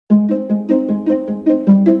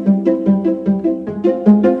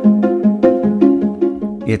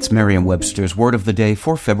It's Merriam-Webster's Word of the Day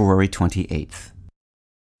for February 28th.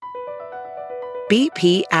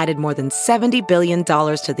 BP added more than $70 billion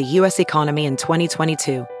to the U.S. economy in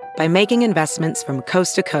 2022 by making investments from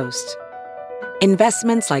coast to coast.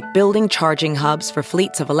 Investments like building charging hubs for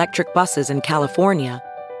fleets of electric buses in California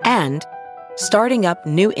and starting up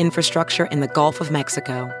new infrastructure in the Gulf of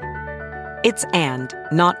Mexico. It's and,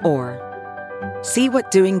 not or. See what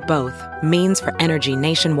doing both means for energy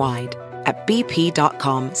nationwide at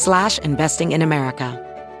bp.com/investing in America.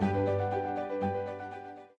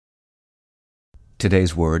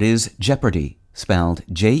 Today's word is jeopardy, spelled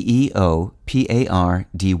Jeopardy.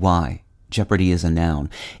 Jeopardy is a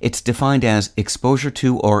noun. It's defined as exposure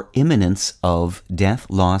to or imminence of death,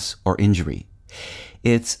 loss, or injury.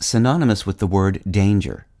 It's synonymous with the word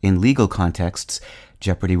danger. In legal contexts,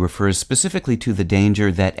 jeopardy refers specifically to the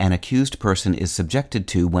danger that an accused person is subjected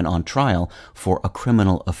to when on trial for a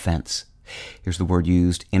criminal offense. Here's the word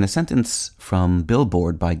used in a sentence from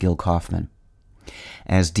Billboard by Gil Kaufman.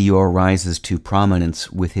 As Dior rises to prominence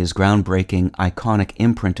with his groundbreaking, iconic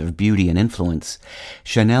imprint of beauty and influence,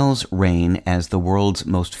 Chanel's reign as the world's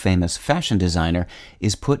most famous fashion designer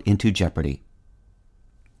is put into jeopardy.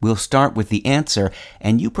 We'll start with the answer,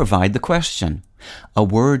 and you provide the question. A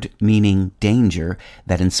word meaning danger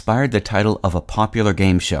that inspired the title of a popular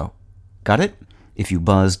game show. Got it? If you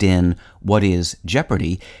buzzed in, "What is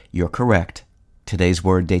Jeopardy?" you're correct. Today's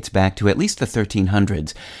word dates back to at least the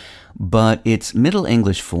 1300s. But its Middle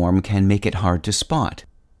English form can make it hard to spot.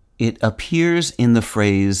 It appears in the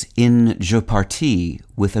phrase in jeopardy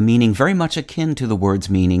with a meaning very much akin to the word's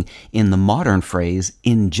meaning in the modern phrase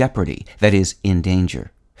in jeopardy, that is, in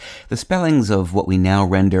danger. The spellings of what we now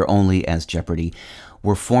render only as jeopardy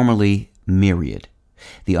were formerly myriad.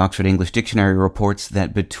 The Oxford English Dictionary reports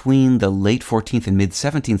that between the late 14th and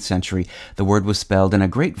mid-17th century, the word was spelled in a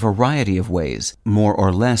great variety of ways, more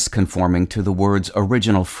or less conforming to the word's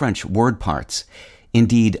original French word parts.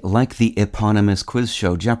 Indeed, like the eponymous quiz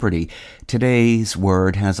show Jeopardy, today's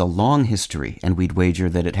word has a long history, and we'd wager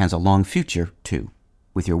that it has a long future, too.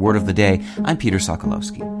 With your Word of the Day, I'm Peter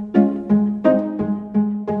Sokolowski.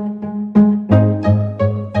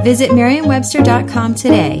 Visit Merriam-Webster.com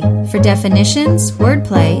today for definitions,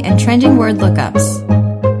 wordplay, and trending word lookups.